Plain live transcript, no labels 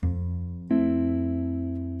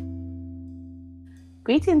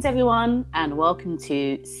Greetings, everyone, and welcome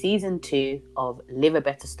to season 2 of Live a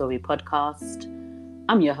Better Story podcast.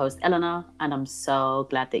 I'm your host, Eleanor, and I'm so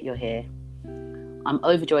glad that you're here. I'm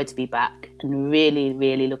overjoyed to be back and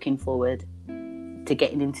really looking forward to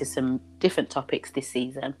getting into some different topics this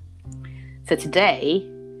season. So, today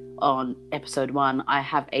on episode 1, I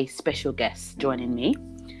have a special guest joining me.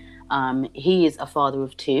 He is a father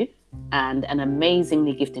of 2 and an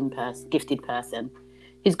amazingly gifted person.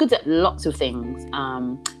 He's good at lots of things,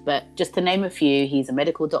 but just to name a few, he's a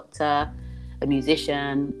medical doctor, a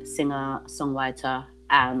musician, singer, songwriter,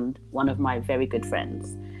 and one of my very good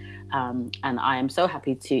friends. And I am so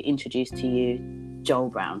happy to introduce to you Joel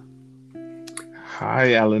Brown.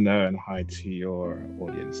 Hi, Eleanor, and hi to your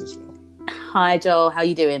audience as well. Hi, Joel. How are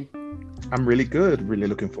you doing? I'm really good. Really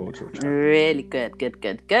looking forward to it. Really good.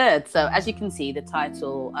 So as you can see, the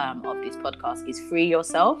title of this podcast is Free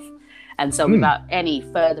Yourself. And so without any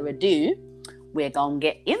further ado, we're going to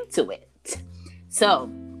get into it.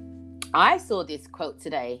 So I saw this quote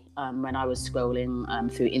today when I was scrolling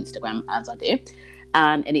through Instagram, as I do.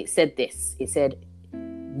 And it said this. It said,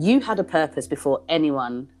 "You had a purpose before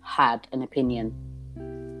anyone had an opinion.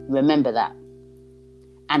 Remember that.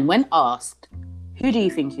 And when asked, who do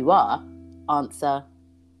you think you are? Answer,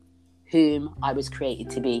 whom I was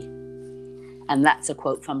created to be." And that's a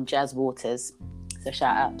quote from Jazz Waters. So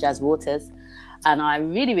shout out Jazz Waters. And I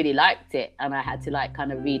really liked it. And I had to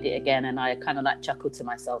kind of read it again. And I kind of chuckled to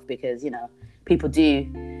myself because, people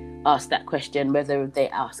do ask that question, whether they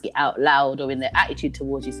ask it out loud or in their attitude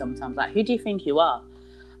towards you sometimes, like, who do you think you are?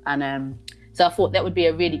 And so I thought that would be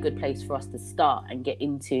a really good place for us to start and get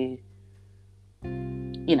into,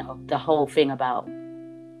 the whole thing about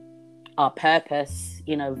our purpose,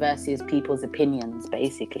 versus people's opinions,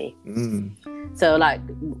 basically. So,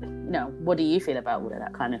 what do you feel about all of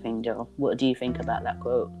that kind of thing, Joel? What do you think about that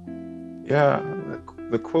quote? Yeah,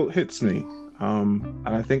 the quote hits me. And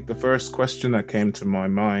I think the first question that came to my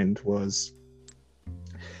mind was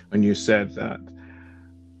when you said that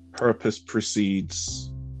purpose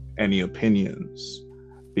precedes any opinions.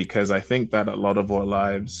 Because I think that a lot of our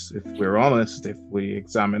lives, if we're honest, if we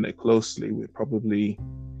examine it closely, we probably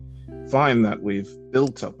find that we've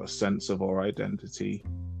built up a sense of our identity,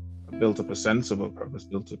 built up a sense of our purpose,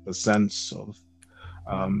 built up a sense of,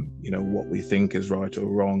 what we think is right or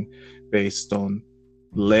wrong based on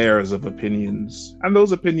layers of opinions. And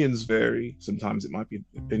those opinions vary. Sometimes it might be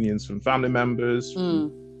opinions from family members,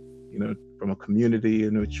 from a community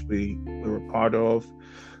in which we're a part of.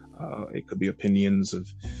 It could be opinions of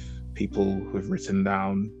people who have written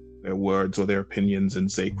down their words or their opinions in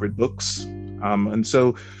sacred books. And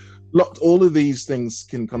so all of these things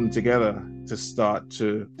can come together to start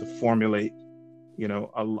to formulate,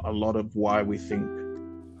 a lot of why we think,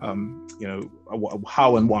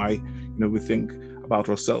 how and why, we think about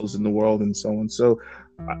ourselves in the world and so on. So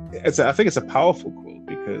I think it's a powerful quote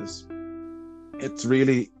because it's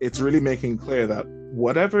really making clear that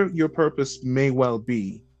whatever your purpose may well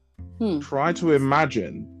be, try to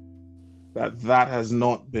imagine that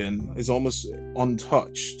is almost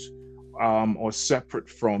untouched or separate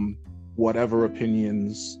from whatever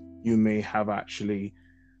opinions you may have actually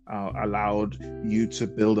allowed you to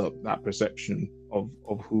build up that perception of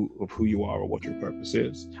who you are or what your purpose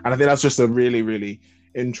is. And I think that's just a really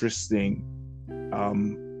interesting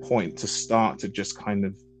point to start to just kind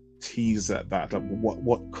of tease at that.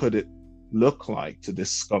 What could it look like to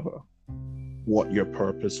discover what your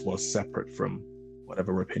purpose was separate from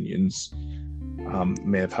whatever opinions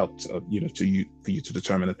may have helped for you to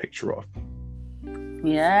determine a picture of.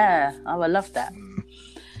 Yeah. Oh, I love that.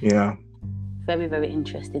 Yeah. Very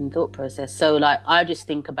interesting thought process. So I just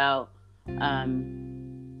think about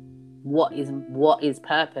what is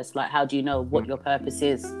purpose? How do you know what your purpose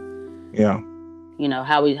is? Yeah.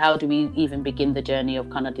 How do we even begin the journey of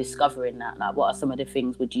kind of discovering that? What are some of the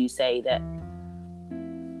things would you say that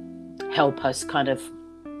help us kind of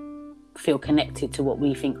feel connected to what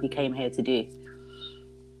we think we came here to do?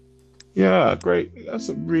 Yeah, great. That's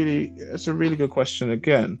a really good question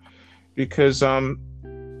again, because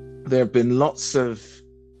there have been lots of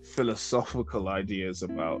philosophical ideas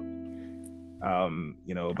about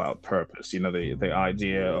about purpose. The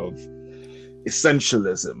idea of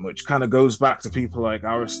essentialism, which kind of goes back to people like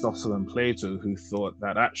Aristotle and Plato, who thought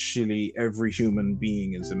that actually every human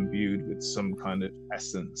being is imbued with some kind of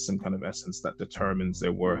essence that determines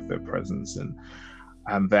their worth, their presence,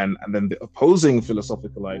 and then the opposing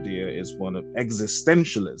philosophical idea is one of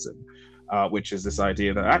existentialism, which is this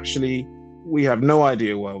idea that actually we have no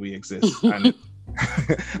idea why we exist, and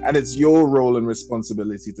And it's your role and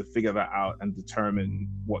responsibility to figure that out and determine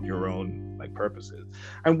what your own like purpose is.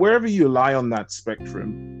 And wherever you lie on that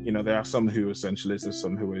spectrum, you know, there are some who are essentialists, there's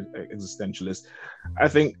some who are existentialists. I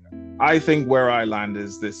think where I land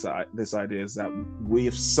is this idea is that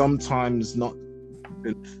we've sometimes not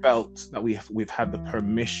been felt that we've had the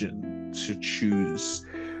permission to choose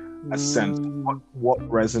a sense of what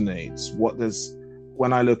resonates, what does,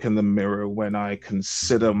 when I look in the mirror, when I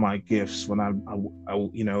consider my gifts, when I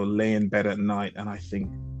you know, lay in bed at night and I think,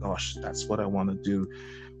 gosh, that's what I want to do.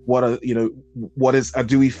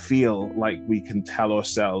 Do we feel like we can tell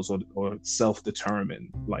ourselves or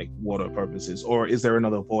self-determine like what our purpose is? Or is there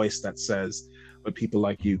another voice that says, but people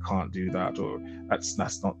like you can't do that, or that's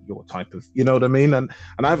not your type of, you know what I mean? And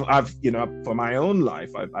I've you know, for my own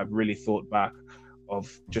life, I've really thought back of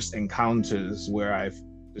just encounters where I've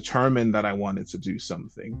determined that I wanted to do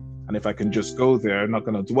something, and if I can just go there, I'm not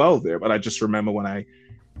going to dwell there, but I just remember when I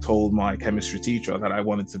told my chemistry teacher that I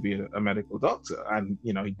wanted to be a medical doctor, and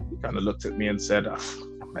you know, he kind of looked at me and said, a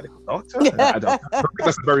medical doctor? I don't think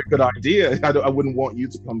that's a very good idea. I wouldn't want you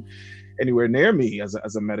to come anywhere near me as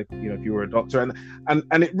a medical, you know, if you were a doctor.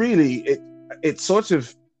 And it really, it sort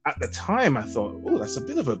of, at the time I thought, oh, that's a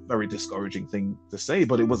bit of a very discouraging thing to say,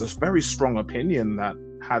 but it was a very strong opinion that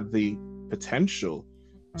had the potential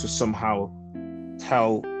to somehow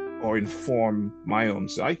tell or inform my own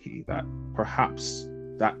psyche that perhaps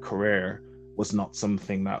that career was not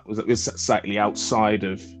something that was slightly outside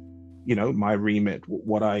of, you know, my remit,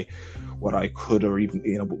 what I could, or even,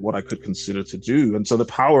 you know, what I could consider to do. And so the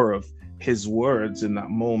power of his words in that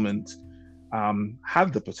moment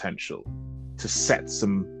had the potential to set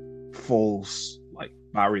some false like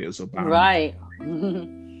barriers or boundaries. Right.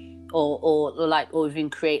 or even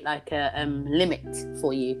create like a limit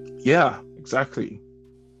for you. Yeah, exactly.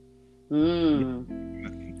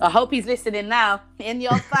 I hope he's listening now, in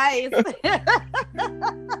your face.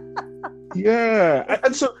 Yeah,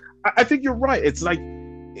 and so I think you're right. It's like,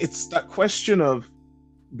 it's that question of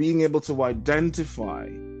being able to identify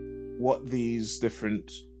what these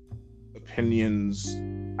different opinions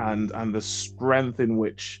and the strength in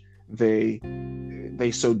which they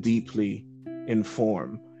so deeply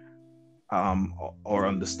inform or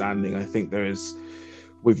understanding. I think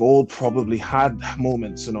we've all probably had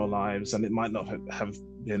moments in our lives, and it might not have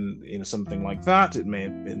been, you know, something like that. It may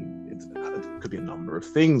have been, it could be a number of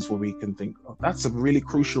things where we can think, oh, that's a really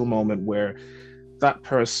crucial moment where that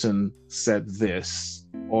person said this,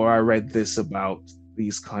 or I read this about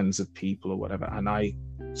these kinds of people or whatever, and I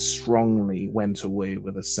strongly went away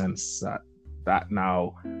with a sense that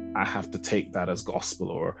now I have to take that as gospel,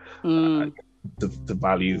 or to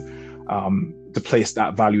value, to place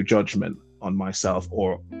that value judgment on myself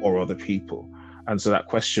or other people. And so that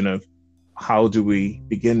question of how do we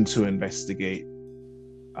begin to investigate,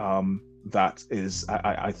 that is,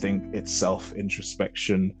 I think it's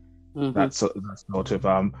self-introspection. That's sort of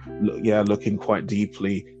looking quite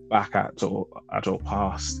deeply back at our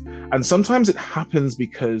past. And sometimes it happens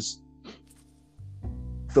because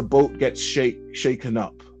the boat gets shaken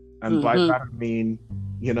up, and by that I mean,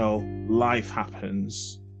 you know, life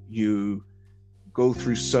happens, you go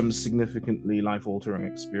through some significantly life-altering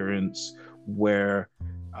experience where,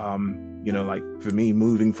 you know, like for me,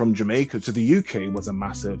 moving from Jamaica to the UK was a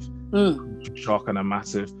massive shock, and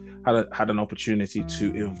had an opportunity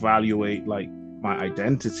to evaluate like my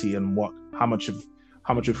identity and how much of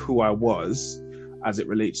who I was as it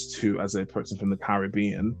relates to as a person from the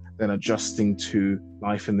Caribbean, then adjusting to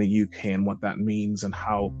life in the UK and what that means, and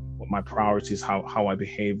what my priorities, how I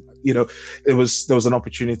behave. You know, there was an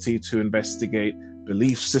opportunity to investigate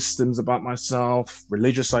belief systems about myself,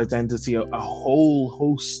 religious identity, a whole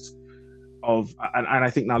host of, and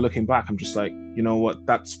I think now looking back, I'm just like, you know what,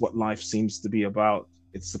 that's what life seems to be about.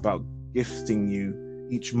 It's about gifting you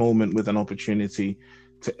each moment with an opportunity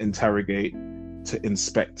to interrogate, to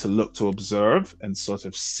inspect, to look, to observe, and sort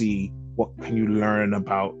of see what can you learn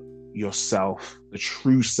about yourself, the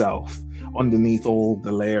true self, underneath all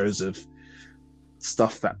the layers of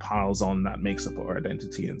stuff that piles on that makes up our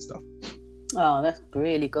identity and stuff. Oh, that's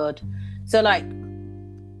really good. So like,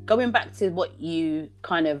 going back to what you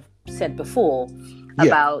kind of said before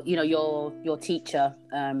about, you know, your teacher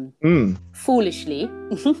foolishly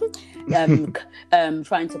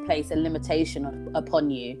trying to place a limitation upon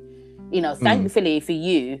you. You know, thankfully for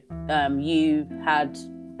you, you had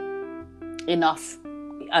enough,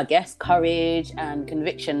 I guess, courage and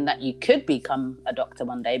conviction that you could become a doctor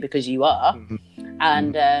one day, because you are,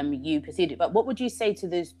 and you proceeded. But what would you say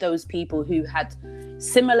to those people who had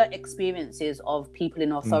similar experiences of people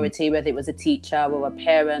in authority, whether it was a teacher or a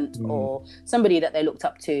parent or somebody that they looked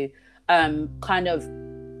up to, kind of,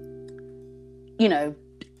 you know,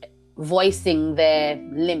 voicing their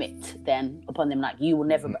limit then upon them, like, you will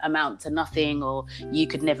never amount to nothing, or you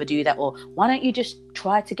could never do that, or why don't you just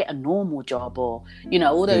try to get a normal job, or, you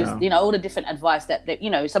know, all those, you know, all the different advice that, you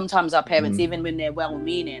know, sometimes our parents, even when they're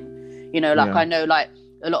well-meaning, you know, like I know, like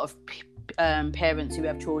a lot of parents who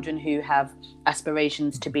have children who have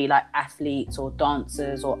aspirations to be like athletes or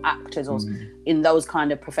dancers or actors or in those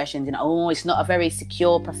kind of professions, you know, oh, it's not a very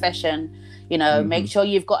secure profession, you know, make sure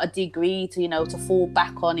you've got a degree to, you know, to fall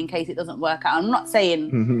back on in case it doesn't work out. I'm not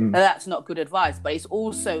saying that's not good advice, but it's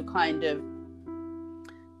also kind of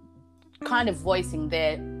voicing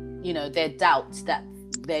their, you know, their doubts that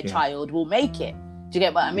their child will make it. Do you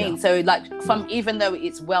get what I mean? So like, from, even though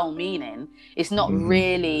it's well-meaning, it's not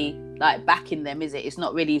really like backing them, is it? It's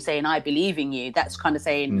not really saying, I believe in you. That's kind of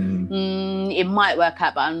saying, it might work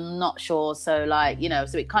out, but I'm not sure. So like, you know,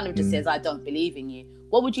 so it kind of just says, I don't believe in you.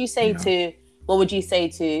 What would you say to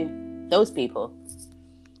those people?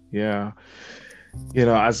 Yeah. You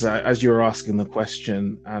know, as you were asking the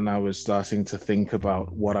question, and I was starting to think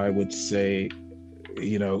about what I would say,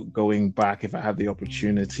 you know, going back, if I had the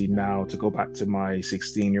opportunity now to go back to my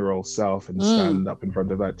 16-year-old self and stand up in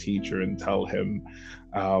front of that teacher and tell him,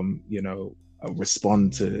 you know,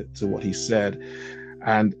 respond to what he said.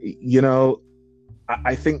 And, you know,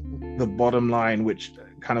 I think the bottom line, which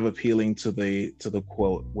kind of appealing to the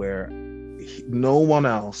quote, where no one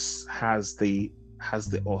else has the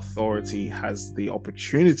authority, has the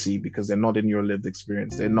opportunity, because they're not in your lived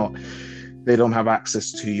experience. They don't have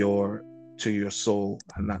access to your soul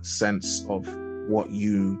and that sense of what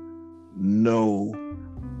you know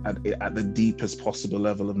at the deepest possible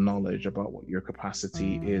level of knowledge about what your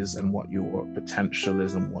capacity is and what your potential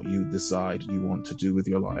is and what you decide you want to do with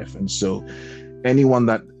your life. And so anyone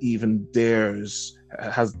that even develops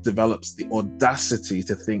the audacity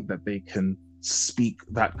to think that they can speak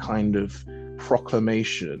that kind of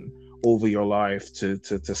proclamation over your life to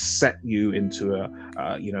set you into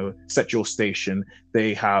set your station,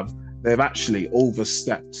 they've actually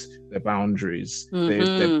overstepped their boundaries.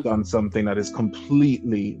 They've done something that is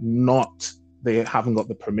completely not, they haven't got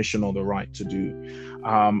the permission or the right to do.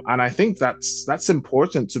 And I think that's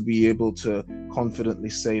important, to be able to confidently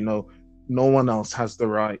say, no one else has the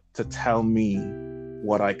right to tell me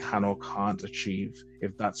what I can or can't achieve,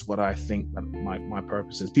 if that's what I think that my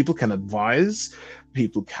purpose is. People can advise,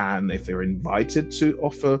 people can, if they're invited, to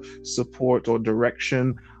offer support or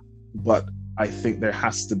direction, but I think there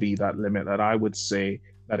has to be that limit, that I would say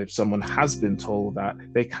that if someone has been told that,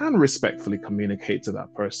 they can respectfully communicate to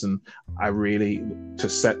that person, to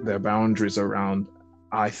set their boundaries around,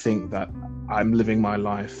 I think that I'm living my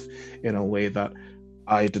life in a way that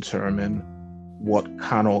I determine what I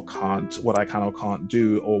can or can't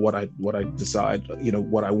do, or what I decide, you know,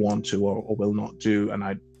 what I want to or will not do. And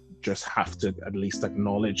I just have to at least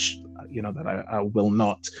acknowledge, you know, that I will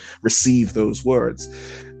not receive those words.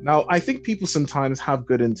 Now, I think people sometimes have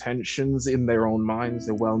good intentions in their own minds.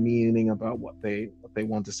 They're well-meaning about what they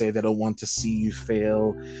want to say. They don't want to see you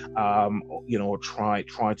fail, you know, or try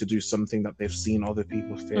to do something that they've seen other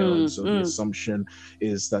people fail. And so the assumption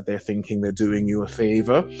is that they're thinking they're doing you a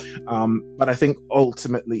favor. But I think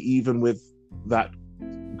ultimately, even with that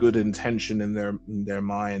good intention in their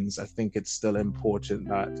minds, I think it's still important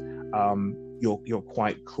that you're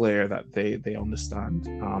quite clear that they understand.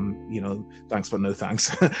 You know, thanks but no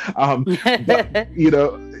thanks. But, you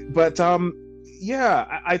know, but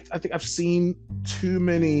I think I've seen too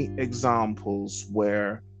many examples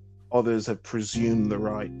where others have presumed the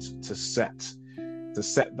right to set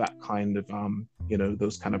that kind of you know,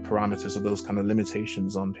 those kind of parameters or those kind of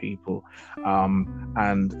limitations on people,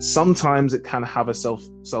 and sometimes it can have a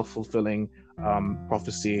self-fulfilling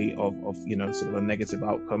prophecy of you know, sort of a negative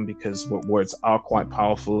outcome, because words are quite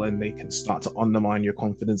powerful and they can start to undermine your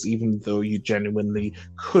confidence, even though you genuinely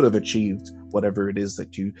could have achieved whatever it is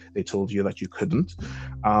that they told you that you couldn't.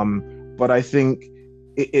 But I think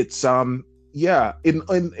it's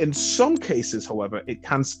in some cases, however, it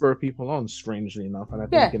can spur people on, strangely enough. And I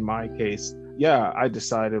think in my case, I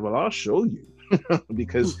decided, well, I'll show you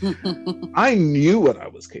because I knew what I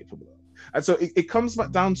was capable of. And so it comes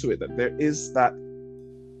back down to it, that there is that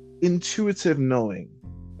intuitive knowing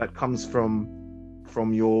that comes from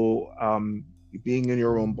your being in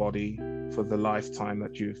your own body for the lifetime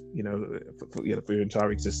that you've, you know, for your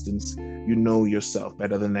entire existence. You know yourself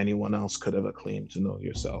better than anyone else could ever claim to know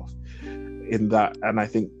yourself. In that, and I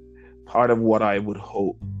think part of what I would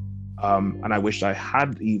hope, and I wish I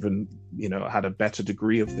had even, you know, had a better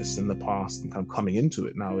degree of this in the past, and kind of coming into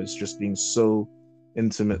it now, is just being so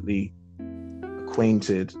intimately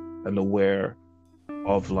acquainted and aware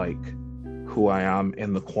of like who I am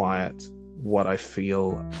in the quiet, what I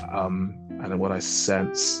feel, and what I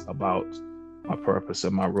sense about my purpose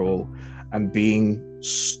and my role, and being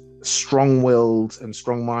strong-willed and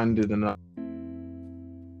strong-minded enough.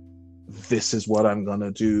 This is what I'm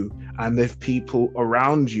gonna do. And if people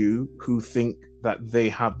around you who think that they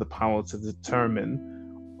have the power to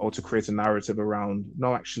determine or to create a narrative around,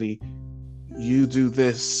 no, actually, you do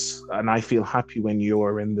this, and I feel happy when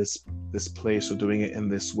you're in this place or doing it in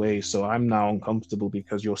this way. So I'm now uncomfortable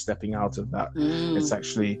because you're stepping out of that. It's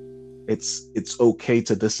actually, it's okay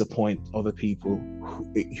to disappoint other people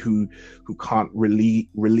who can't really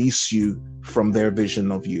release you from their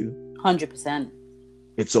vision of you. 100%.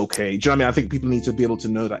 It's okay. Do you know what I mean? I think people need to be able to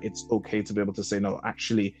know that it's okay to be able to say, no,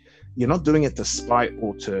 actually, you're not doing it to spite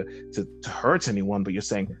or to hurt anyone, but you're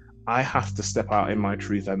saying, I have to step out in my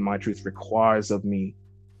truth, and my truth requires of me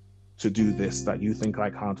to do this that you think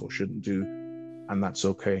I can't or shouldn't do, and that's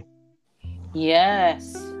okay.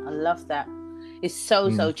 Yes, I love that. It's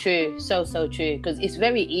so true, so true, because it's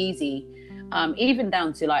very easy, even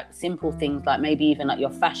down to like simple things, like maybe even like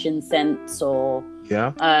your fashion sense, or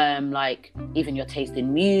like even your taste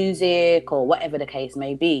in music, or whatever the case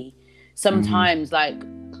may be. Sometimes like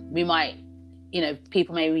we might,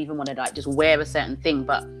 people may even want to like just wear a certain thing,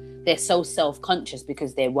 but they're so self-conscious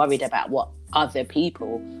because they're worried about what other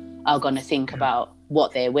people are going to think about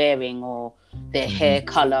what they're wearing, or their hair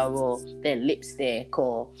color, or their lipstick,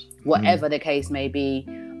 or whatever the case may be.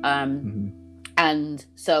 And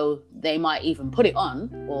so they might even put it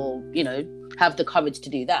on, or, have the courage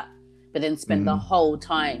to do that, but then spend the whole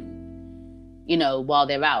time, while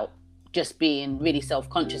they're out, just being really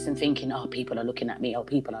self-conscious and thinking, oh, people are looking at me, oh,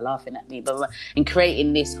 people are laughing at me, and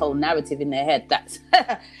creating this whole narrative in their head that's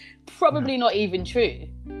probably not even true.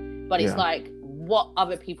 But it's like what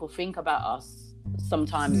other people think about us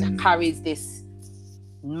sometimes carries this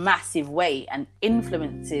massive weight and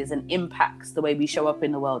influences and impacts the way we show up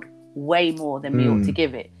in the world way more than we ought to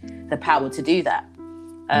give it the power to do that.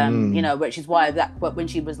 Which is why when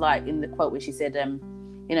she was like in the quote where she said,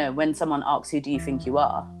 when someone asks, who do you think you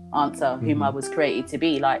are? Answer, whom I was created to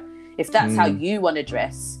be. Like, if that's how you want to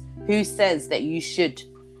dress, who says that you should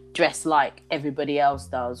dress like everybody else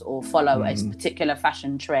does, or follow a particular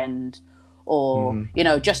fashion trend, or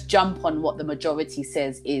just jump on what the majority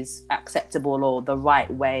says is acceptable or the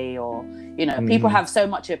right way, or people have so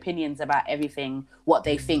much opinions about everything, what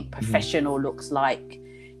they think professional looks like,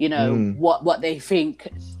 what they think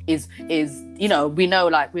is we know,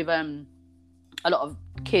 like with a lot of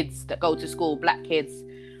kids that go to school, black kids,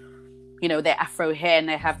 their afro hair, and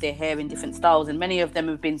they have their hair in different styles, and many of them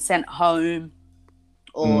have been sent home,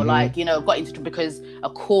 or got into, because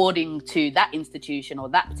according to that institution or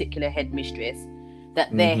that particular headmistress,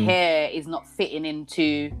 that their hair is not fitting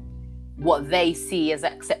into what they see as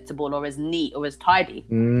acceptable or as neat or as tidy.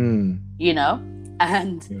 And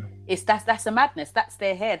it's that's a madness. That's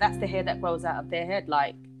their hair. That's the hair that grows out of their head.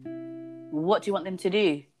 Like, what do you want them to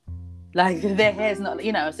do? Like, their hair's not,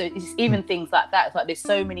 so it's even things like that. It's like there's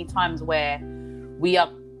so many times where we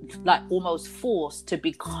are like almost forced to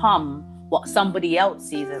become what somebody else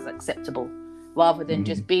sees as acceptable, rather than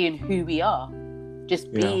just being who we are.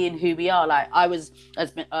 Being who we are. Like, I was,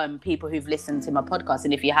 as people who've listened to my podcast,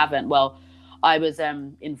 and if you haven't, well, I was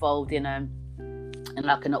involved in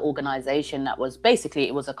like an organization that was basically,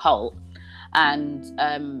 it was a cult, and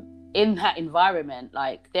in that environment,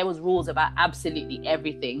 like, there was rules about absolutely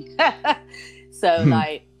everything. So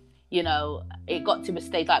like, it got to a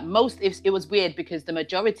stage, like it was weird because the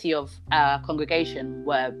majority of our congregation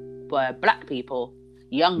were black people,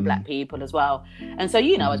 young black people as well. And so,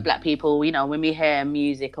 as black people, when we hear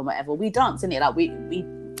music or whatever, we dance, innit? Like we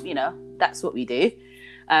that's what we do.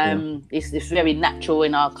 It's very natural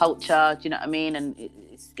in our culture, do you know what I mean? And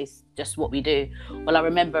it's just what we do. Well, I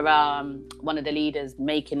remember one of the leaders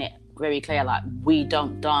making it very clear, like, we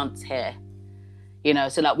don't dance here.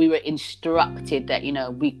 So like we were instructed that,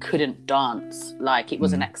 we couldn't dance. Like, it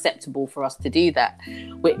wasn't acceptable for us to do that,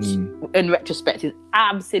 which in retrospect is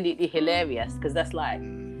absolutely hilarious, because that's like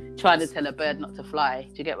trying to tell a bird not to fly.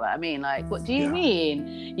 Do you get what I mean? Like, what do you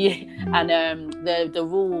mean? Yeah. And the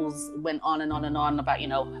rules went on and on and on about,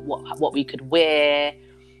 what we could wear,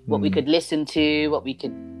 what we could listen to, what we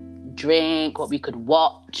could drink, what we could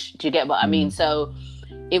watch. Do you get what I mean? So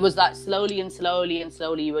it was like slowly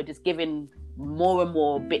you were just giving more and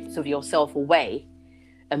more bits of yourself away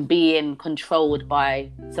and being controlled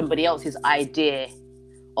by somebody else's idea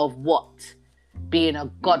of what being a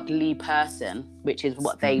godly person, which is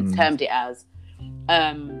what they termed it as,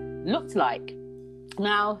 looked like.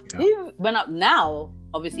 Now, who went up now,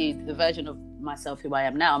 obviously the version of myself who I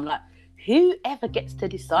am now, I'm like, whoever gets to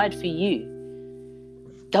decide for you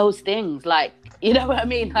those things? Like, you know what I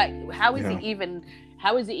mean? Like, how is it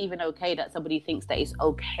even okay that somebody thinks that it's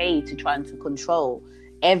okay to try and to control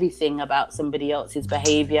everything about somebody else's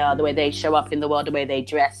behavior, the way they show up in the world, the way they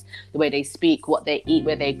dress, the way they speak, what they eat,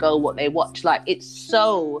 where they go, what they watch? Like, it's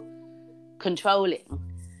so controlling.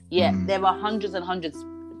 Yet there are hundreds and hundreds,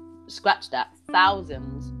 scratch that,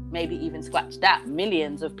 thousands, maybe even scratch that,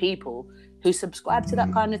 millions of people who subscribe to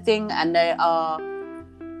that kind of thing, and they are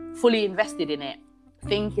fully invested in it,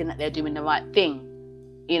 thinking that they're doing the right thing,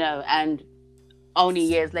 you know, and only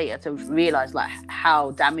years later to realize like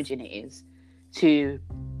how damaging it is to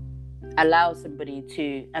allow somebody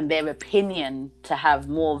to, and their opinion, to have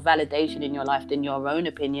more validation in your life than your own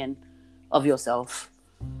opinion of yourself.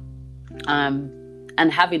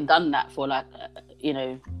 And having done that for like, you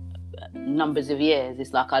know, numbers of years,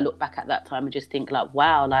 it's like I look back at that time and just think like,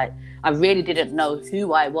 wow, like I really didn't know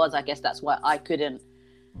who I was. I guess that's why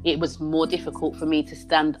it was more difficult for me to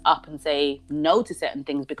stand up and say no to certain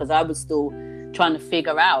things, because I was still trying to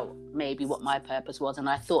figure out maybe what my purpose was. And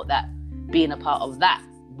I thought that being a part of that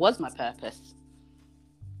was my purpose,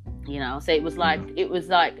 you know? So it was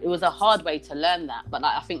a hard way to learn that. But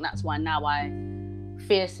like, I think that's why now I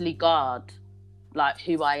fiercely guard like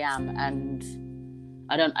who I am, and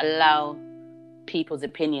I don't allow people's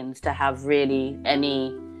opinions to have really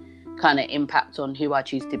any kind of impact on who I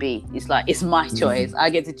choose to be. It's like, it's my choice. I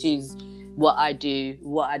get to choose what I do,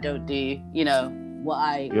 what I don't do, you know, what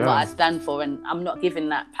I stand for, and I'm not giving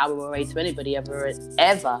that power away to anybody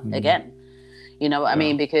ever again. You know what I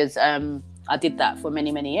mean? Because I did that for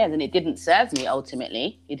many, many years, and it didn't serve me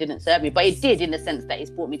ultimately. It didn't serve me, but it did in the sense that it's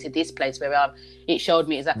brought me to this place where it showed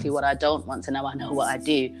me exactly what I don't want, so now I know what I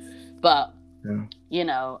do. But, you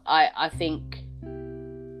know, I think,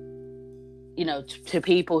 you know, to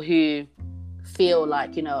people who feel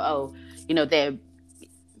like, you know, oh, you know, they're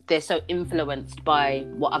so influenced by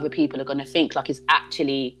what other people are going to think, like it's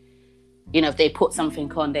actually, you know, if they put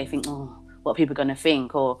something on, they think, oh, what people are going to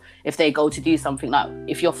think. Or if they go to do something, like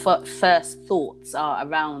if your first thoughts are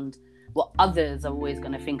around what others are always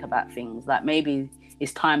going to think about things, like maybe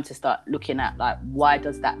it's time to start looking at like, why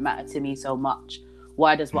does that matter to me so much?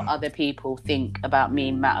 Why does what other people think about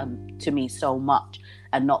me matter to me so much,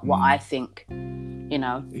 and not what I think, you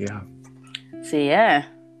know? Yeah. So yeah.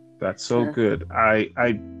 That's so good. I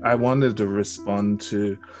wanted to respond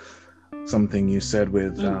to something you said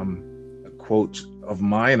with a quote of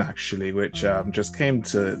mine actually, which just came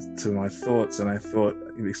to my thoughts, and I thought,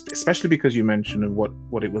 especially because you mentioned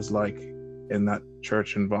what it was like in that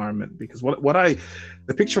church environment, because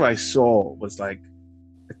the picture I saw was like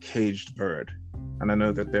a caged bird, and I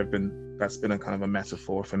know that that's been a kind of a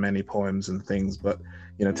metaphor for many poems and things, but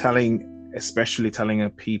you know, especially telling a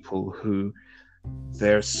people who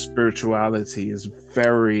their spirituality is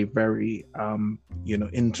very, very you know,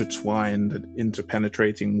 intertwined and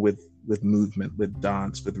interpenetrating with movement, with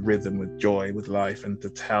dance, with rhythm, with joy, with life, and to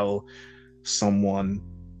tell someone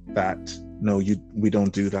that no, we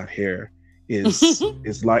don't do that here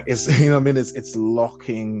is like, it's, you know, I mean, it's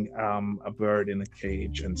locking a bird in a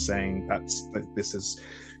cage and saying this is,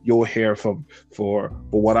 you're here for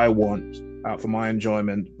what I want, for my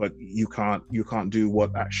enjoyment, but you can't do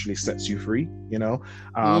what actually sets you free, you know.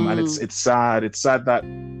 And it's sad that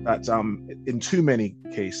in too many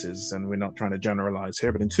cases, and we're not trying to generalize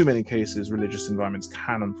here, but in too many cases, religious environments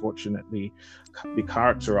can unfortunately be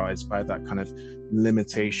characterized by that kind of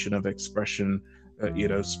limitation of expression. You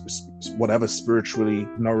know, whatever spiritually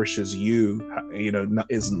nourishes you, you know,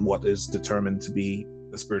 isn't what is determined to be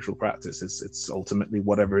a spiritual practice. It's ultimately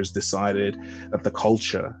whatever is decided that the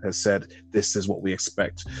culture has said, this is what we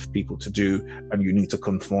expect people to do, and you need to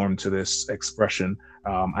conform to this expression.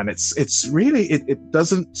 And it's really, it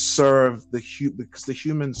doesn't serve because the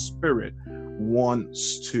human spirit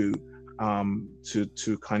wants to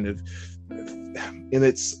kind of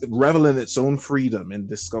revel in its own freedom, in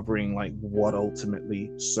discovering like what ultimately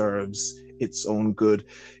serves its own good,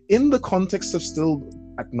 in the context of still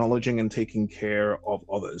acknowledging and taking care of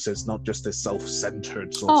others. It's not just a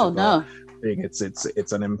self-centered sort of thing.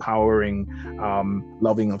 It's an empowering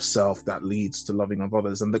loving of self that leads to loving of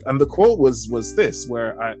others. And the quote was this,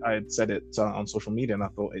 where I had said it on social media, and I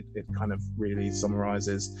thought it kind of really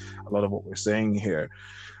summarizes a lot of what we're saying here.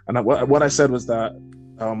 And what I said was that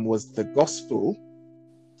was the gospel,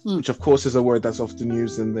 which of course is a word that's often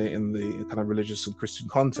used in the kind of religious and Christian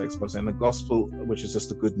context, but saying the gospel, which is just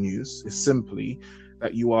the good news, is simply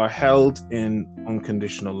that you are held in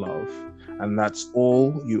unconditional love, And that's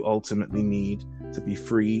all you ultimately need to be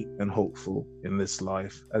free and hopeful in this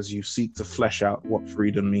life, as you seek to flesh out what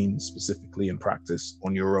freedom means specifically in practice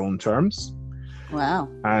on your own terms. Wow.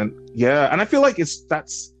 And and I feel like it's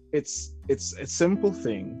a simple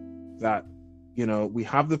thing that, you know, we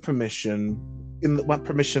have the permission. What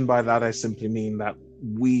permission by that, I simply mean that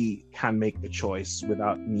we can make the choice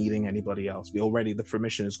without needing anybody else. The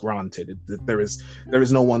permission is granted. There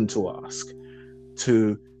is no one to ask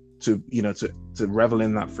to revel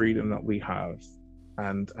in that freedom that we have,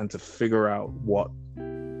 and to figure out what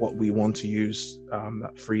we want to use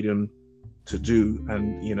that freedom to do,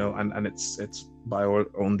 and it's by our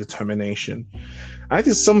own determination. I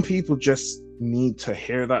think some people just need to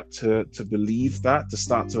hear that, to believe that, to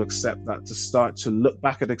start to accept that, to start to look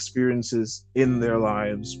back at experiences in their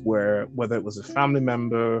lives where, whether it was a family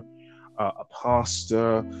member, a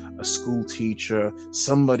pastor, a school teacher,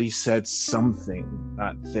 somebody said something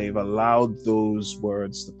that they've allowed those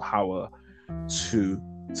words the power to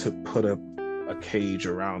put a cage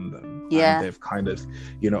around them. Yeah. And they've kind of,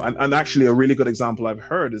 and actually a really good example I've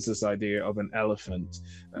heard is this idea of an elephant.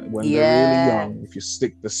 When they're really young, if you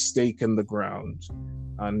stick the stake in the ground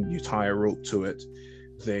and you tie a rope to it,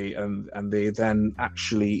 they then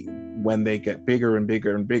actually, when they get bigger and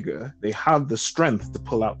bigger and bigger, they have the strength to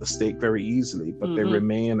pull out the stake very easily, but they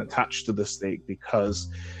remain attached to the stake because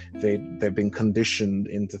they've been conditioned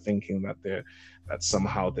into thinking that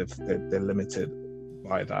somehow they're limited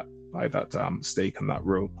by that stake and that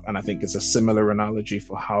rope. And I think it's a similar analogy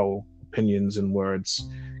for how opinions and words,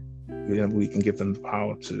 we can give them the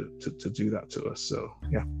power to do that to us. So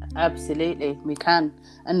yeah, absolutely, we can.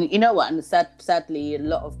 And you know what, and sadly a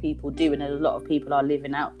lot of people do, and a lot of people are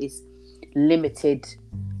living out this limited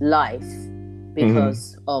life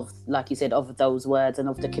because of, like you said, of those words and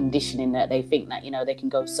of the conditioning that they think that they can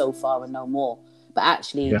go so far and no more. But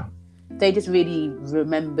actually they just really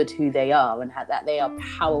remembered who they are, and that they are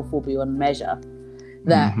powerful beyond measure,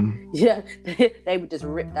 that they would just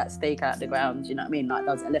rip that stake out of the ground, you know what I mean, like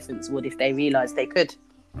those elephants would if they realized they could.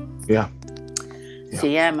 So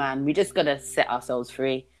man, we just gotta set ourselves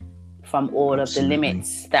free from all of the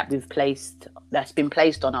limits that's been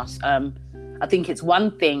placed on us. I think it's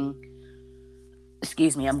one thing,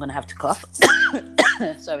 excuse me, I'm gonna have to cough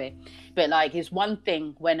sorry, but like it's one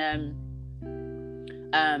thing when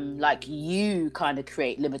like you kind of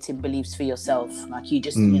create limiting beliefs for yourself, like you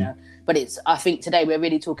just but I think today we're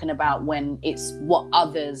really talking about when it's what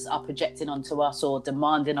others are projecting onto us or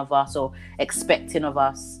demanding of us or expecting of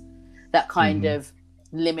us that kind of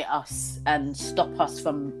limit us and stop us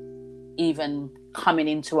from even coming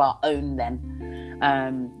into our own then.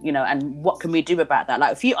 And what can we do about that?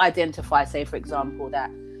 Like if you identify, say for example, that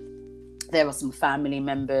there are some family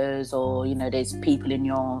members or there's people in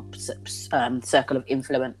your circle of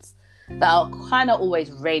influence that are kind of always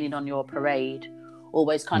raining on your parade,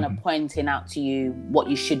 always kind of pointing out to you what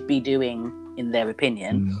you should be doing in their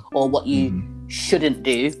opinion, or what you shouldn't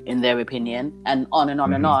do in their opinion, and on and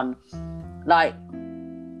on and on. Like,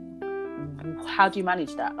 how do you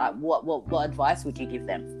manage that? Like what advice would you give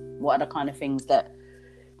them? What are the kind of things that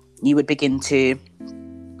you would begin to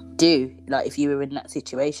do, like if you were in that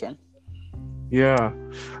situation? Yeah,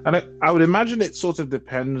 and I would imagine it sort of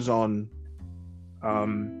depends on,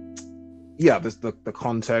 the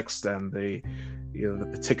context and the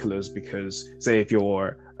particulars. Because say if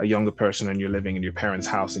you're a younger person and you're living in your parents'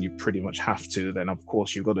 house and you pretty much have to, then of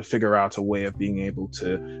course you've got to figure out a way of being able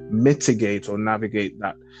to mitigate or navigate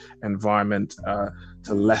that environment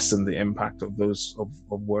to lessen the impact of those of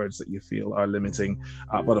words that you feel are limiting.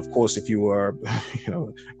 But of course, if you were a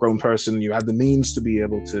grown person, you had the means to be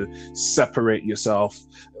able to separate yourself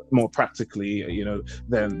more practically,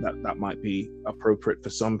 then that might be appropriate for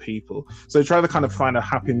some people. So try to kind of find a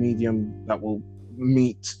happy medium that will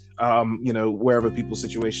meet wherever people's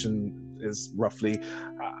situation is roughly.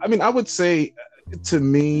 I mean, I would say, to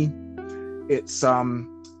me, it's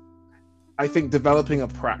I think developing a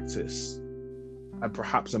practice and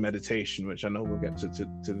perhaps a meditation, which I know we'll get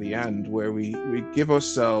to the end, where we give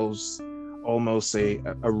ourselves almost a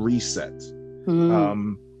reset.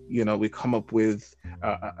 We come up with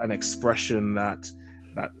an expression that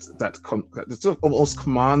almost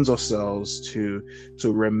commands ourselves to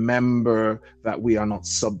remember that we are not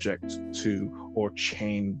subject to or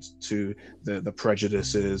chained to the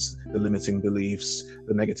prejudices, the limiting beliefs,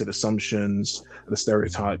 the negative assumptions, the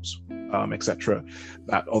stereotypes, etc.,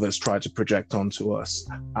 that others try to project onto us,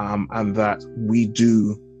 and that we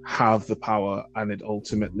do have the power, and it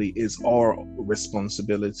ultimately is our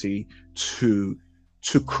responsibility to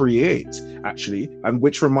create, actually. And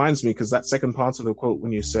which reminds me, because that second part of the quote,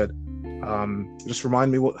 when you said Just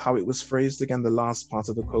remind me how it was phrased again, the last part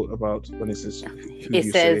of the quote about when it says,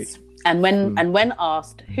 it says, and when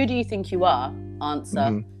asked, who do you think you are?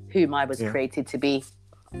 Answer, whom I was created to be.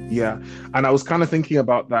 Yeah. And I was kind of thinking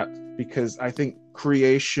about that because I think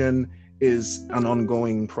creation is an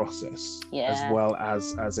ongoing process as well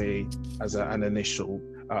as an initial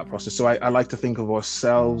process. So I like to think of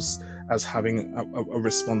ourselves as having a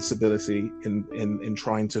responsibility in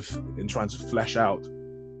trying to flesh out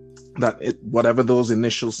that whatever those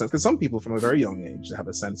initial sense, because some people from a very young age they have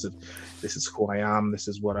a sense of this is who I am, this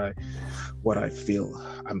is what I feel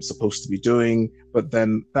I'm supposed to be doing, but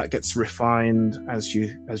then that gets refined as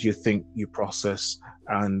you think, you process,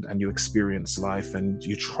 and you experience life, and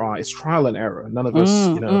you try. It's trial and error. None of us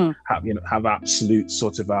have absolute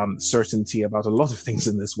sort of certainty about a lot of things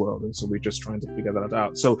in this world, and so we're just trying to figure that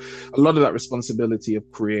out. So a lot of that responsibility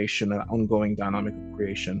of creation and ongoing dynamic of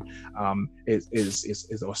creation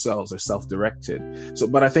is ourselves, or self-directed. So,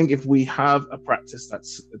 but I think if we have a practice that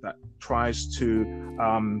tries to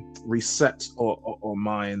reset our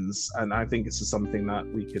minds, and I think this is something that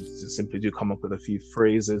we could simply do, come up with a few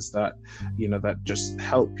phrases that that just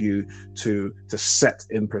help you to set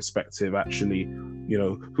in perspective actually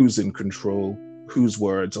who's in control, whose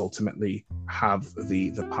words ultimately have the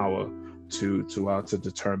power to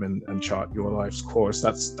determine and chart your life's course.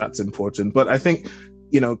 That's important. But I think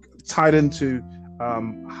tied into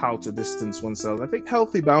how to distance oneself, I think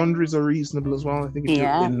healthy boundaries are reasonable as well. I think if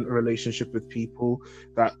you're in a relationship with people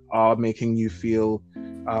that are making you feel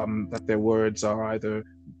that their words are either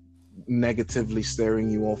negatively steering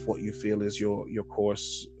you off what you feel is your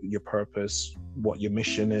course, your purpose, what your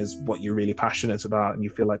mission is, what you're really passionate about, and you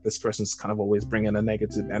feel like this person's kind of always bringing a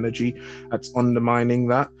negative energy that's undermining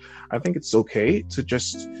that, I think it's okay to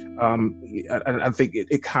just I think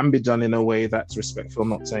it can be done in a way that's respectful. I'm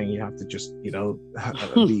not saying you have to just be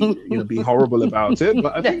horrible about it,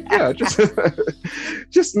 but I think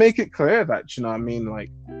just make it clear that like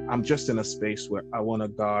I'm just in a space where I want to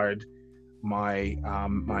guard my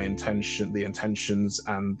the intentions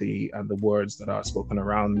and the words that are spoken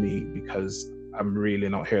around me, because I'm really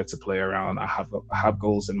not here to play around. I have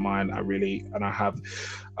goals in mind. I have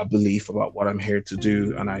a belief about what I'm here to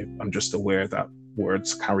do, and I'm just aware that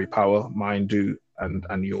words carry power. Mine do,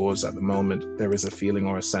 and yours at the moment. There is a feeling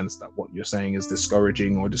or a sense that what you're saying is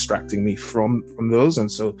discouraging or distracting me from those,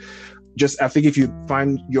 and so I think if you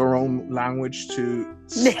find your own language to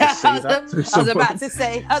say that to someone. I was about to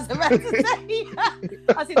say. I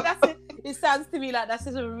think that's it. It sounds to me like that's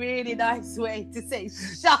just a really nice way to say,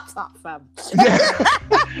 shut up, fam. Yeah.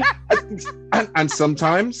 and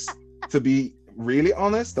sometimes, to be really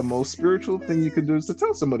honest, the most spiritual thing you can do is to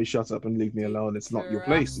tell somebody, shut up and leave me alone. It's not your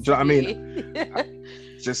place. Do you know what I mean?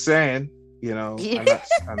 Just saying, and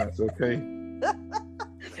that's okay.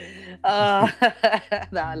 No,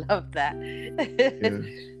 I love that.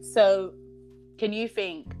 So can you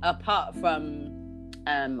think, apart from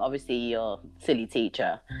obviously your silly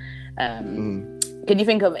teacher, can you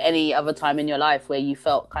think of any other time in your life where you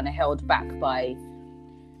felt kind of held back by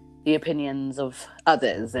the opinions of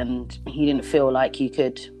others and you didn't feel like you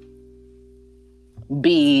could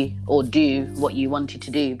be or do what you wanted to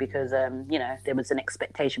do because there was an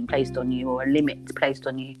expectation placed on you or a limit placed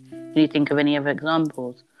on you? Can you think of any other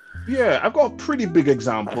examples? Yeah, I've got a pretty big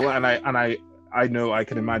example, and I know I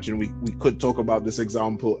can imagine we could talk about this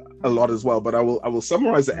example a lot as well, but I will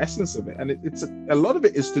summarize the essence of it, and it's a lot of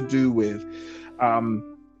it is to do with,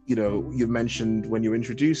 you mentioned when you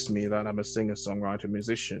introduced me that I'm a singer, songwriter,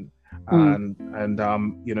 musician, and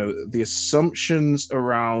the assumptions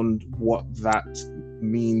around what that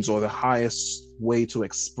means, or the highest way to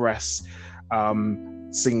express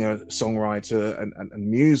singer, songwriter, and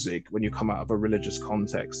music when you come out of a religious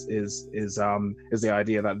context is the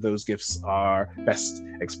idea that those gifts are best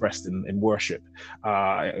expressed in worship,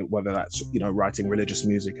 whether that's writing religious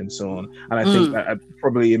music and so on. And I think that I'd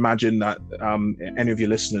probably imagine that any of your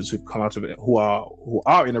listeners who've come out of it, who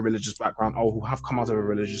are in a religious background, or who have come out of a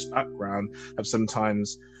religious background, have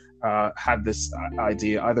sometimes had this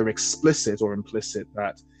idea, either explicit or implicit,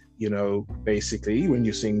 that basically when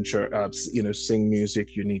you sing sing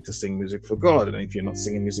music, you need to sing music for God, and if you're not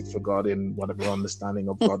singing music for God in whatever understanding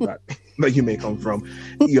of God that you may come from,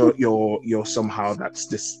 you're somehow that's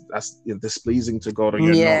displeasing to God, or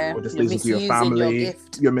you're not, or displeasing to your family.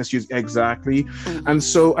 You're misusing, exactly. And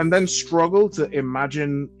then struggle to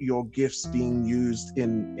imagine your gifts being used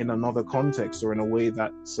in another context, or in a way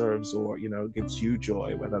that serves or gives you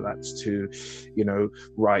joy, whether that's to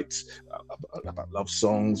write about love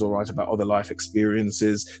songs, songs or write about other life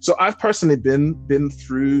experiences. So I've personally been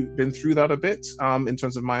through that a bit in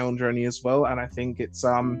terms of my own journey as well. And I think it's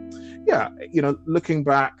looking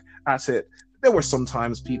back at it, there were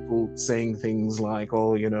sometimes people saying things like,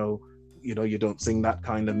 oh, you don't sing that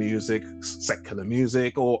kind of music, secular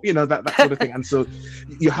music, or that sort of thing. And so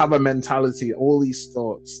you have a mentality, all these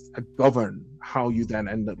thoughts govern how you then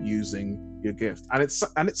end up using your gift, and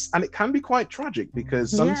it can be quite tragic,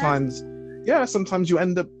 because sometimes you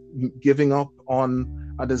end up giving up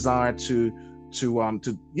on a desire to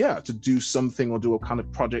do something or do a kind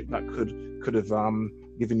of project that could have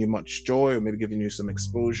given you much joy, or maybe given you some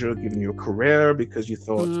exposure, given you a career, because you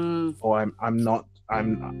thought,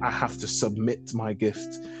 I have to submit my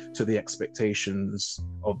gift to the expectations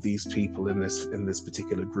of these people in this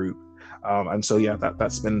particular group. And so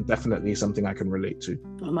that's been definitely something I can relate to.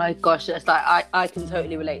 Oh my gosh, it's like I can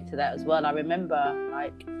totally relate to that as well. I remember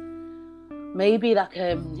maybe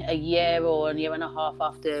a year or a year and a half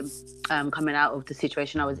after coming out of the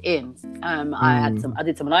situation I was in, I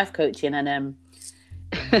did some life coaching, and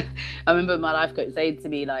I remember my life coach saying to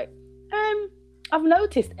me, I've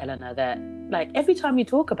noticed, Eleanor, that every time you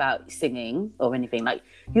talk about singing or anything,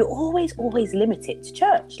 you always limit it to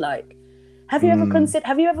church. Have you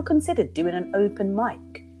ever considered doing an open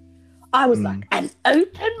mic? I was like, an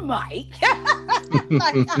open mic?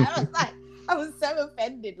 I was so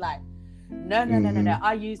offended. No.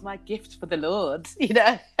 I use my gift for the Lord,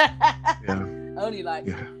 Only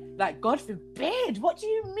God forbid. What do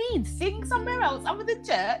you mean? Sing somewhere else other than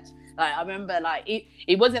church? I remember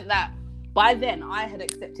it wasn't that. By then, I had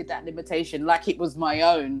accepted that limitation like it was my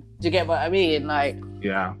own. Do you get what I mean? I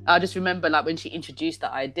just remember when she introduced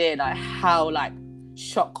that idea, how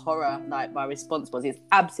shock horror my response was. It's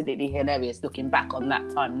absolutely hilarious looking back on that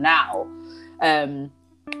time now.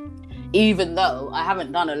 Even though I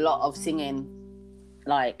haven't done a lot of singing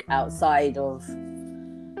outside of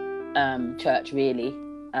church really.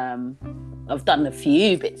 I've done a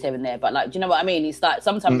few bits here and there, but do you know what I mean? It's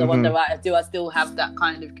sometimes I wonder, do I still have that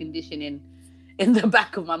kind of conditioning in the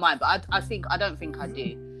back of my mind? But I don't think I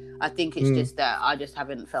do. I think it's just that I just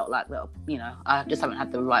haven't felt I just haven't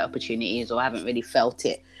had the right opportunities, or I haven't really felt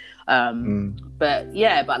it. But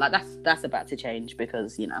that's about to change,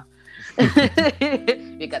 because we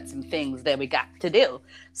got some things that we got to do.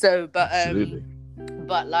 So, absolutely.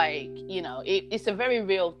 But it's a very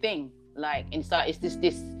real thing.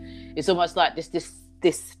 It's almost like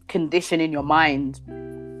this condition in your mind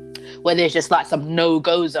where there's just some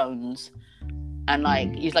no-go zones, and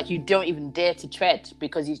it's you don't even dare to tread,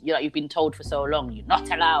 because you've been told for so long you're not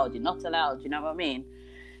allowed, you know what I mean?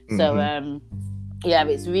 So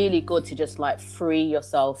it's really good to just free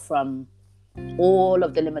yourself from all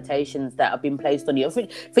of the limitations that have been placed on you,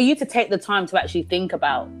 for you to take the time to actually think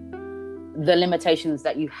about the limitations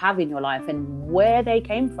that you have in your life and where they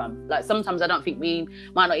came from. Sometimes I don't think we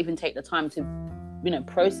might not even take the time to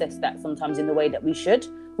process that sometimes in the way that we should.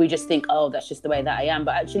 We just think, oh, that's just the way that I am.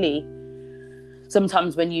 But actually,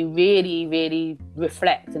 sometimes when you really, really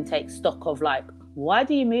reflect and take stock of why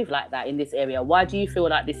do you move like that in this area? Why do you feel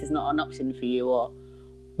like this is not an option for you? Or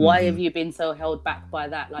why have you been so held back by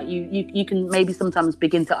that? You can maybe sometimes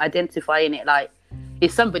begin to identify in it,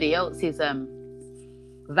 it's somebody else's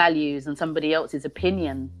values and somebody else's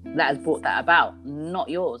opinion that has brought that about, not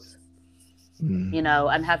yours.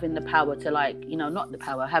 And having the power to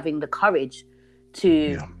having the courage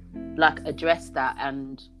to address that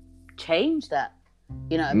and change that,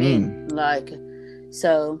 you know what I mean?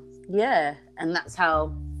 So and that's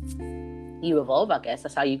how you evolve, I guess.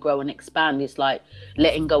 That's how you grow and expand. It's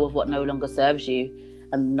letting go of what no longer serves you,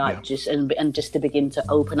 and just to begin to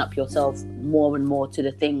open up yourself more and more to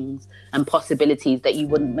the things and possibilities that you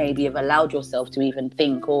wouldn't maybe have allowed yourself to even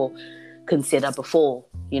think or consider before.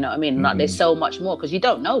 You know what I mean? There's so much more, because you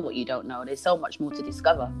don't know what you don't know. There's so much more to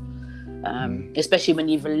discover, especially when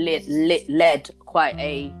you've led quite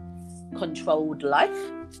a controlled life.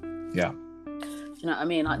 Yeah. You know what I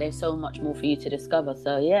mean? There's so much more for you to discover.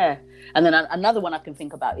 So and then another one I can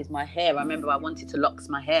think about is my hair. I remember I wanted to locks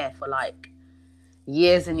my hair for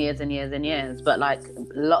years and years and years and years, but a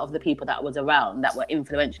lot of the people that was around that were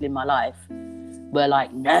influential in my life were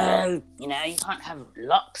no, you can't have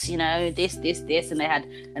locks, this, and they had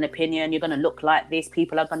an opinion. You're going to look like this,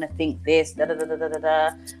 people are going to think this, and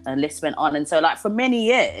the list went on. And so for many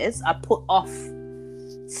years I put off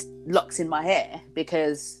locks in my hair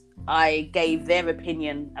because I gave their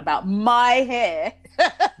opinion about my hair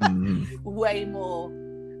way more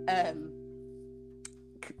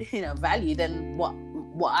value than what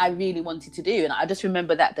I really wanted to do. And I just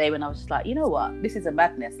remember that day when I was just you know what, this is a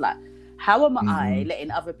madness. How am I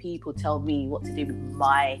letting other people tell me what to do with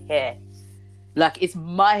my hair? Like, it's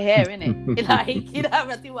my hair, innit? Like, you know,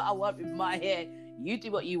 I do what I want with my hair. You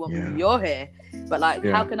do what you want with your hair. But like,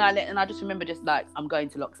 how can I and I just remember just like, I'm going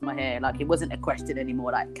to locks my hair. Like, it wasn't a question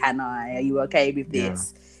anymore. Like, can I? Are you okay with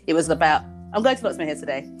this? It was about, I'm going to locks my hair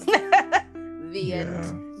today. The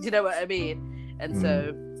end. Do you know what I mean? And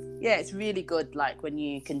so, yeah, it's really good. Like, when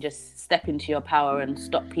you can just step into your power and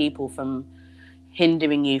stop people from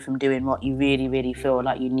hindering you from doing what you really, really feel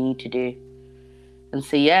like you need to do. And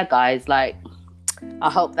so, yeah, guys, like, I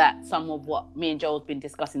hope that some of what me and Joel's been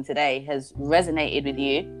discussing today has resonated with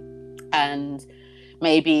you. And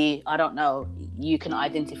maybe, I don't know, you can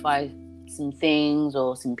identify some things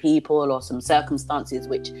or some people or some circumstances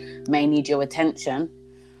which may need your attention.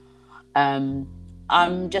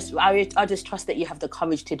 I just trust that you have the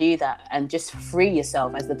courage to do that and just free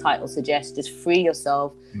yourself, as the title suggests. Just free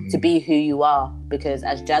yourself to be who you are, because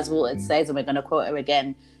as Jazz Walton says, and we're going to quote her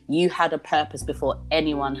again, you had a purpose before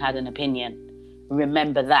anyone had an opinion.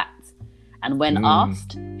 Remember that. And when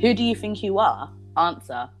asked, who do you think you are?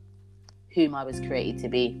 Answer, whom I was created to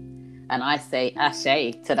be. And I say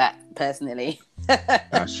ashe to that personally.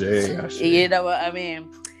 Ashe. You know what I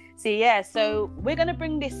mean? So we're going to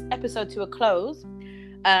bring this episode to a close.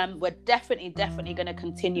 We're definitely going to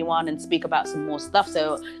continue on and speak about some more stuff.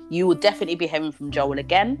 So you will definitely be hearing from Joel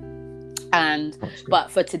again.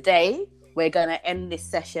 But for today, we're going to end this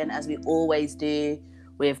session as we always do,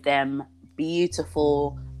 with them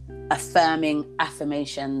beautiful, affirming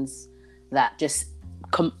affirmations that just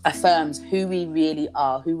affirms who we really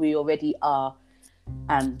are, who we already are,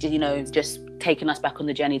 and, you know, just taking us back on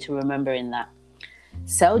the journey to remembering that.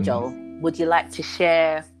 So, Joel, would you like to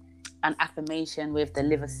share an affirmation with the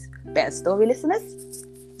Live a Better Story listeners?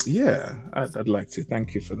 Yeah, I'd like to.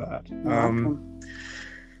 Thank you for that.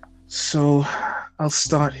 So I'll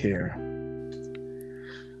start here.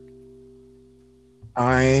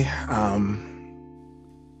 I am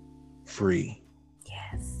free.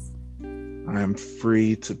 Yes. I am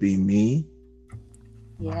free to be me.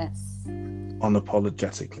 Yes.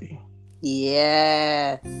 Unapologetically.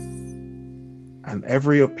 Yes. And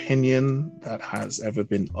every opinion that has ever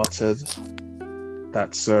been uttered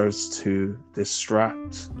that serves to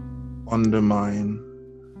distract, undermine,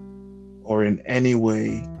 or in any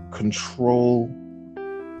way control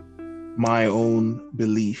my own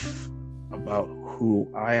belief about who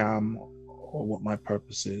I am or what my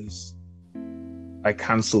purpose is, I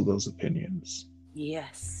cancel those opinions.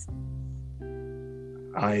 Yes.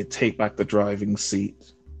 I take back the driving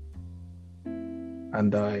seat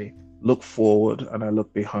and I look forward and I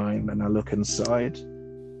look behind and I look inside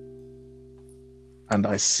and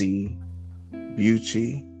I see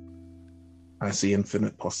beauty. I see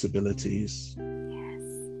infinite possibilities. Yes.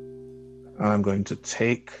 And I'm going to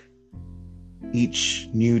take each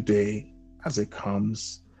new day as it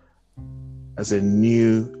comes as a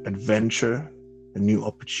new adventure, a new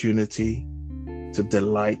opportunity to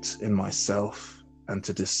delight in myself and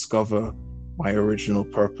to discover my original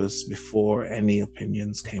purpose before any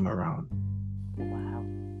opinions came around. Wow.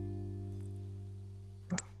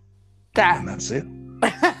 And that's it.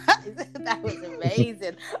 That was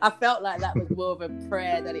amazing. I felt like that was more of a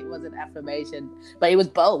prayer than it was an affirmation, but it was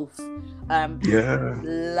both. Love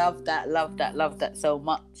that so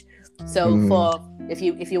much. So for if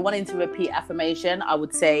you're wanting to repeat affirmation, I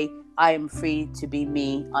would say I am free to be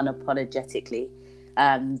me unapologetically.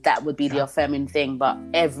 That would be the affirming thing, but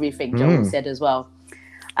everything Joel said as well.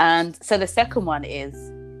 And so the second one is,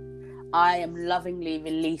 I am lovingly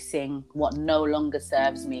releasing what no longer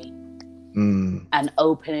serves me and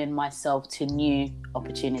opening myself to new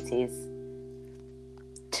opportunities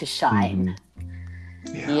to shine.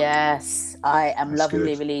 Yes, I am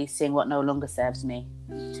lovingly releasing what no longer serves me.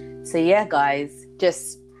 So yeah, guys,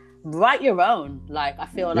 just write your own. Like, I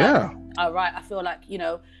feel like I feel like, you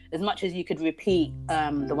know, as much as you could repeat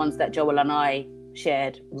the ones that Joel and I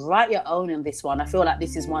shared, write your own in this one. I feel like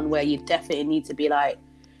this is one where you definitely need to be like,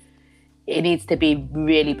 it needs to be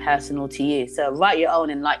really personal to you. So write your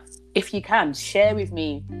own, and like, if you can, share with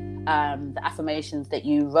me the affirmations that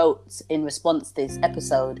you wrote in response to this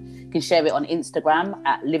episode. You can share it on Instagram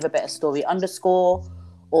at liveabetterstory_,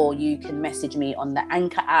 or you can message me on the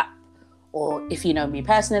Anchor app, or if you know me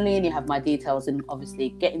personally and you have my details, and obviously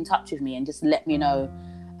get in touch with me and just let me know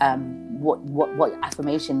what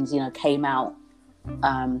affirmations, you know, came out,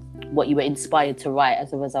 what you were inspired to write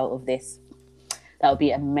as a result of this. That would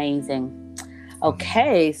be amazing.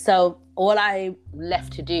 Okay, so all I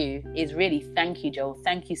left to do is really thank you, Joel.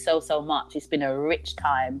 Thank you so much. It's been a rich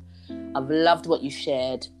time. I've loved what you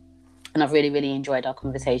shared, and I've really enjoyed our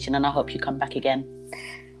conversation, and I hope you come back again.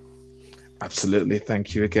 Absolutely.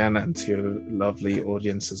 Thank you again, and to your lovely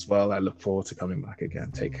audience as well. I look forward to coming back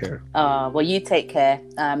again. Take care. Well, you take care.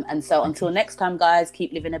 And so Thank until you. next time, guys,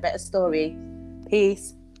 keep living a better story.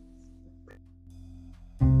 Peace.